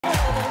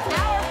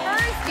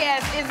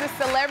guest is a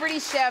celebrity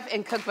chef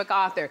and cookbook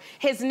author.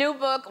 His new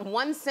book,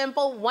 One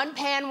Simple, One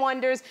Pan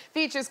Wonders,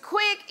 features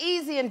quick,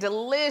 easy, and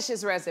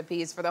delicious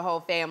recipes for the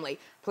whole family.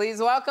 Please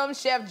welcome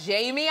Chef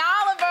Jamie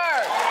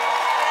Oliver.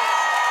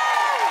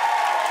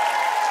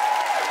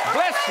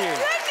 Bless you.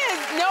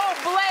 Goodness, no,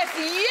 bless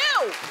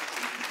you.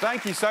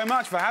 Thank you so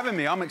much for having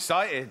me. I'm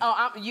excited. Oh,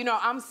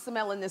 I'm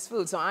smelling this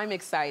food, so I'm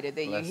excited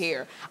that you're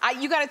here.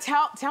 You gotta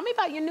tell me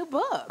about your new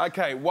book.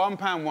 Okay, One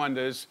Pan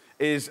Wonders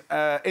is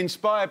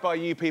inspired by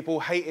you people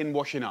hating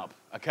washing up,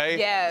 okay?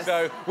 Yes.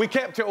 So we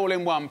kept it all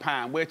in one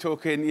pan. We're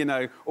talking, you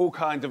know, all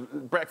kinds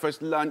of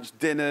breakfast, lunch,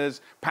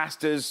 dinners,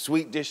 pastas,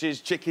 sweet dishes,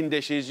 chicken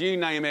dishes, you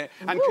name it.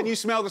 And can you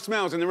smell the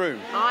smells in the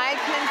room? I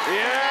can smell.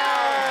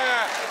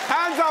 Yeah!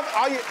 Hands up,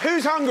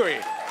 who's hungry?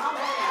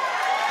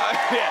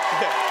 Yeah.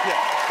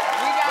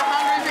 We got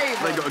hungry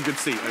people. They got a good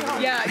seat over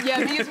there.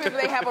 Yeah, these people,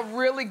 they have a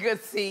really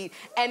good seat.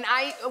 And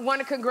I want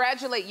to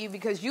congratulate you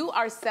because you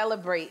are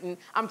celebrating,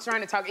 I'm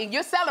trying to talk,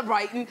 you're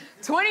celebrating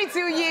 22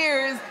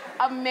 years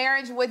of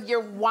marriage with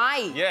your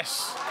wife.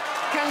 Yes.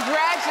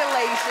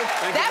 Congratulations.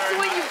 That's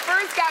when you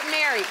first got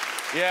married.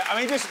 Yeah, I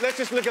mean, let's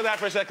just look at that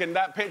for a second.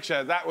 That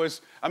picture, that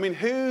was, I mean,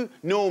 who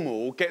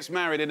normal gets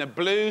married in a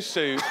blue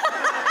suit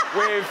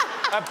with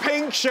a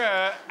pink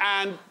shirt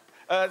and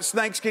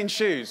snakeskin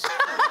shoes?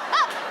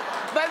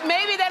 But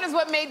maybe that is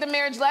what made the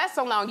marriage last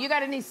so long. You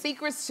got any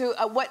secrets to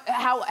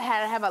how to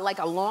have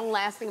a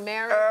long-lasting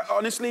marriage?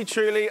 Honestly,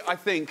 truly, I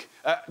think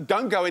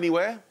don't go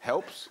anywhere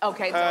helps.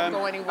 Okay, don't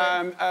go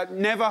anywhere.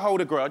 Never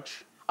hold a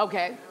grudge.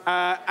 Okay.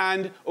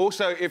 And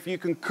also, if you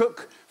can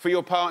cook for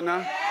your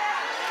partner,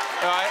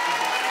 right,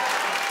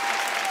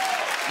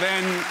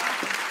 then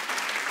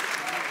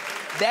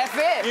that's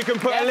it. You can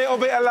put a little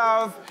bit of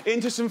love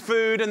into some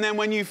food, and then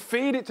when you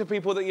feed it to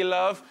people that you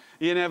love,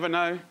 you never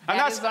know. And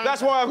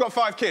that's why I've got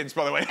 5 kids,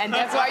 by the way. And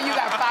that's why you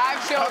got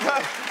 5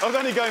 children. I was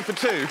only going for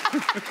 2.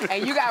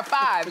 And you got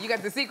 5. You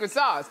got the secret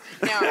sauce.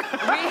 Now, we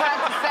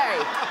have to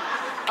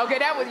say, okay,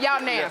 that was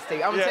y'all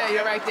nasty. I'm gonna tell you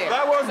right there.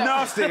 That was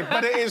nasty,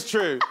 but it is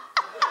true.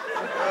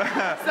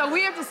 So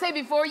we have to say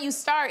before you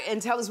start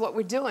and tell us what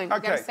we're doing, we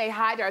gotta say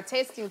hi to our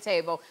tasting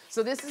table.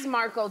 So this is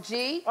Marco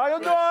G. How you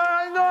doing?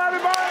 How you doing,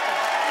 everybody?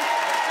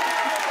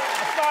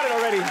 I started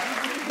already.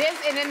 This,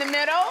 and in the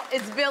middle,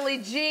 it's Billy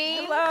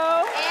G.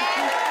 Hello.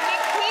 And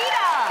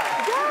Nikita.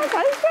 Yes, how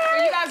you doing?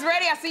 Are you guys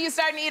ready? I see you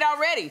starting to eat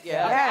already.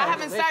 Yeah. Okay, I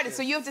haven't started,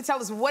 so you have to tell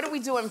us, what are we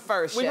doing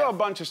first, We've Chef? got a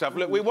bunch of stuff.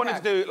 Look, we wanted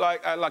to do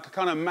like a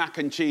kind of mac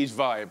and cheese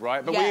vibe,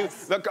 right? But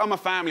look, I'm a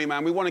family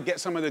man. We want to get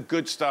some of the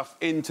good stuff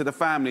into the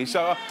family.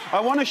 So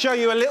I want to show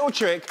you a little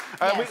trick.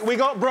 We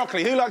got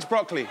broccoli. Who likes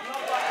broccoli?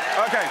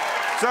 Okay.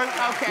 So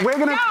we're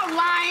gonna. Y'all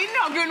lying.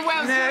 No good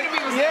well.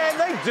 Yeah,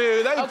 they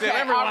do. They do.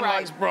 Everyone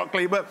likes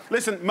broccoli. But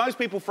listen, most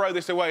people throw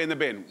this away in the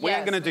bin. We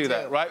ain't gonna do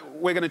that, right?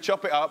 We're gonna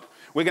chop it up.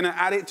 We're gonna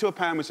add it to a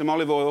pan with some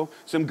olive oil,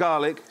 some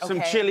garlic,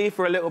 some chili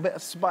for a little bit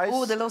of spice.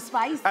 Ooh, the little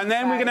spice. And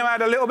then we're gonna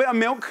add a little bit of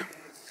milk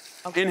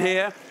in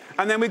here,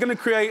 and then we're gonna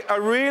create a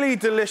really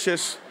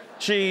delicious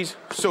cheese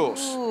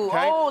sauce. Ooh,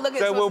 oh, look at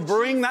so we'll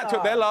bring that to.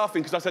 They're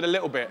laughing because I said a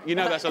little bit. You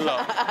know that's a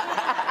lot.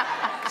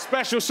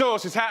 Special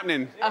sauce is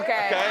happening.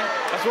 Okay.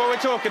 That's what we're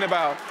talking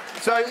about.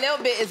 So a little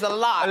bit is a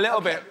lot. A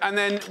little bit. And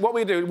then what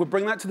we do, we'll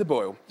bring that to the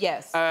boil.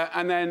 Yes.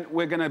 And then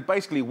we're going to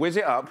basically whiz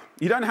it up.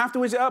 You don't have to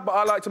whiz it up, but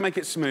I like to make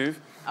it smooth.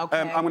 Okay.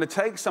 I'm going to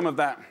take some of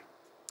that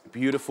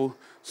beautiful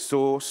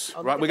sauce.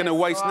 Right, we're going to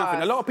waste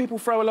nothing. A lot of people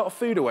throw a lot of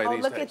food away these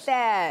days. Oh, look at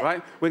that.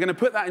 Right? We're going to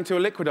put that into a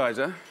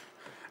liquidizer,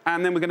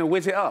 and then we're going to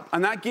whiz it up.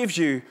 And that gives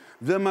you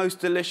the most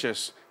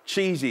delicious,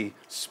 cheesy,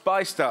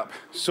 spiced up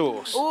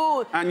sauce.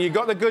 Ooh. And you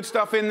got the good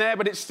stuff in there,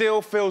 but it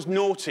still feels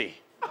naughty.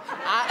 Now,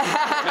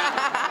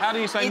 how do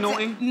you say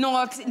naughty?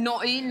 Naughty.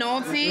 Not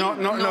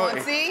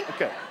naughty.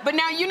 Okay. But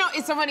now, you know,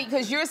 it's so funny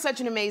because you're such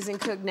an amazing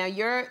cook. Now,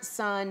 your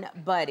son,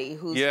 Buddy,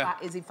 who's,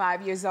 is he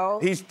 5 years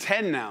old? He's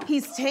 10 now.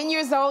 He's 10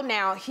 years old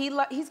now.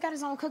 He's got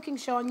his own cooking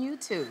show on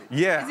YouTube.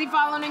 Yeah. Is he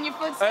following in your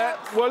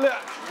footsteps? Well, look,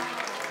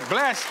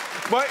 bless.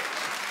 But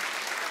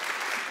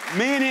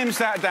me and him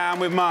sat down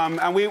with Mum,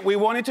 and we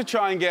wanted to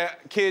try and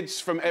get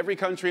kids from every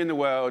country in the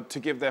world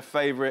to give their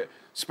favourite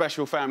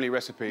special family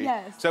recipe.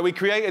 Yes. So we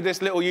created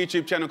this little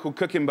YouTube channel called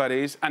Cooking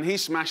Buddies, and he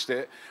smashed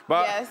it.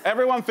 But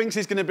everyone thinks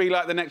he's going to be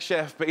like the next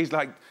chef, but he's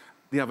like,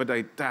 the other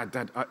day,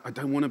 Dad, I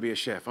don't want to be a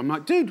chef. I'm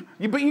like, dude,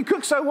 but you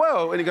cook so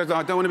well. And he goes, no,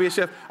 I don't want to be a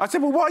chef. I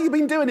said, well, what have you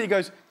been doing? He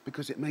goes,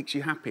 because it makes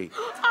you happy.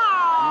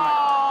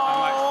 I'm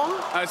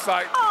like, it's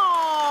like,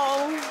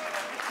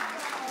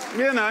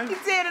 you know. He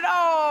did it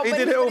all. He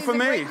did it all for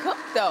me. He's a great cook,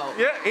 though.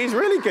 Yeah, he's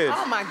really good.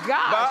 Oh, my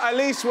gosh. But at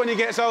least when he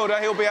gets older,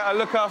 he'll be able to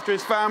look after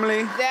his family.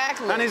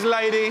 Exactly. And his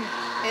lady.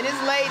 And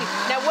his lady.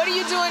 Now, what are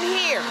you doing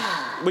here?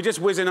 We're just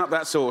whizzing up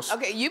that sauce.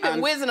 Okay, you've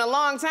been whizzing a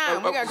long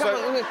time. We gotta come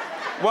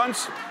on.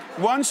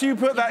 Once you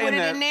put that put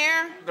it in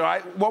there.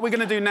 Right, what we're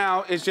going to do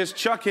now is just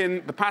chuck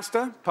in the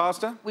pasta.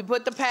 We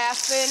put the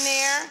pasta in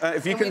there.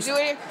 If you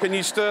can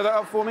you stir that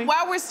up for me?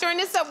 While we're stirring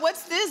this up,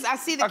 what's this? I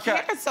see the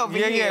carrots over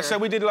here. Yeah, so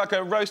we did like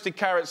a roasted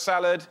carrot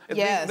salad.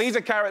 Yes. These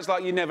are carrots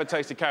like you never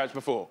tasted carrots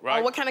before,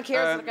 right? Oh, what kind of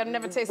carrots like I've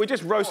never tasted We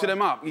just roasted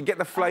them up. You get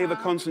the flavour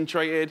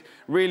concentrated,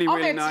 really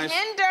nice.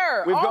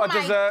 Tender. We've got a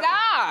dessert.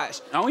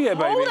 Gosh. Oh, yeah,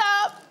 baby. Hold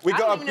up. We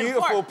got a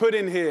beautiful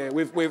pudding here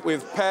with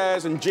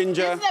pears and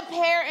ginger. This is a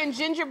pear and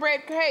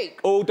gingerbread cake.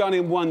 All done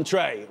in one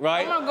tray,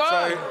 right? Oh, my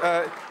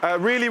God. So,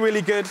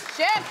 really good.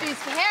 Chef, these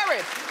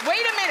carrots.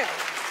 Wait a minute.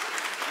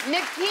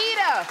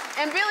 Nikita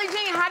and Billie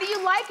Jean, how do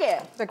you like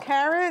it? The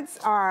carrots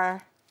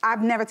are...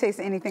 I've never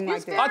tasted anything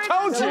like this. I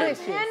told you.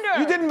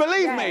 You didn't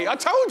believe me. I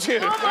told you.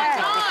 Oh, my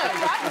God.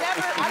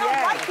 I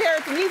don't like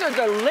carrots, and these are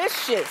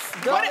delicious.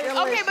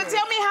 Okay, but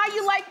tell me how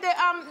you like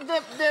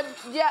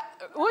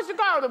what's it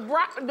called? The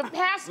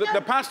pasta?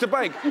 The pasta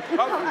bake.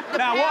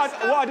 Now,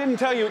 what I didn't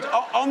tell you,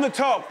 on the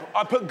top,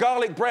 I put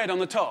garlic bread on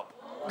the top.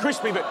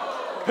 Crispy bit.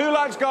 Who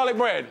likes garlic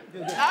bread? I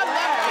love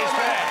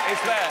it.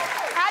 It's there.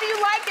 How do you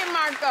like it,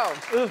 Marco?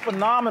 This is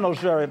phenomenal,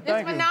 Sherri. Thank you.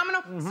 It's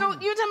phenomenal? So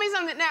you tell me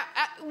something. Now,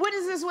 what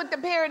is this with the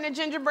pear and the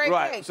gingerbread cake?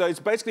 Right, so it's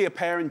basically a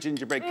pear and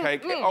gingerbread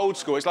cake, old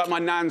school. It's like my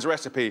nan's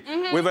recipe,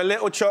 with a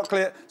little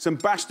chocolate, some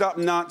bashed up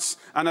nuts,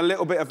 and a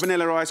little bit of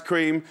vanilla ice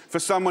cream for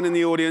someone in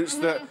the audience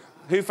that...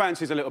 Who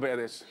fancies a little bit of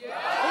this? Yeah.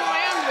 Who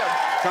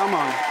Come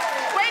on.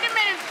 Wait a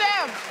minute,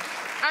 Steph.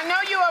 I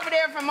know you over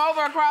there from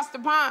over across the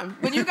pond,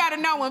 but you gotta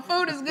know when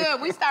food is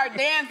good, we start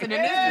dancing,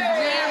 and this is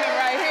jamming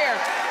right here.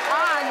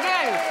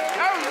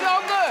 That was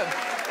so good.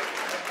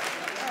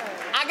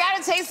 I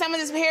gotta taste some of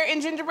this pear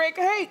and gingerbread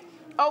cake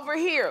over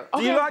here.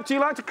 Okay. Do you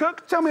like to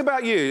cook? Tell me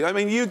about you. I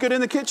mean, you good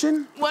in the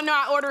kitchen? Well, no,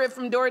 I order it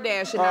from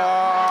DoorDash.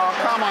 Oh,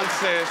 come on,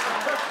 sis.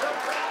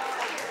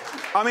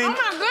 I mean... Oh,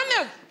 my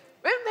goodness.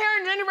 This pear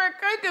and gingerbread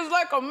cake is,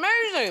 like,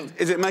 amazing.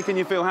 Is it making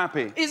you feel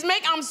happy?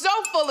 I'm so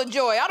full of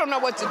joy. I don't know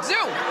what to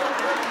do.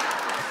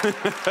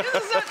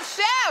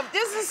 Chef,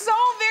 this is so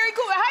very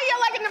cool. How y'all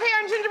liking the pear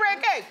and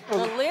gingerbread cake?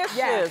 Delicious.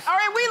 Yes. All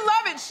right, we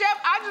love it. Chef,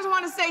 I just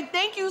want to say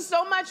thank you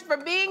so much for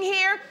being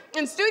here.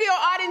 In studio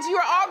audience, you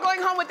are all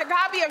going home with a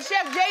copy of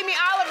Chef Jamie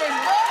Oliver's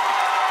book.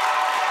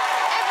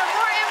 And for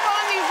more info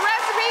on these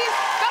recipes,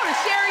 go to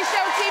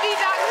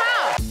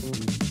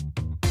SherriShowTV.com.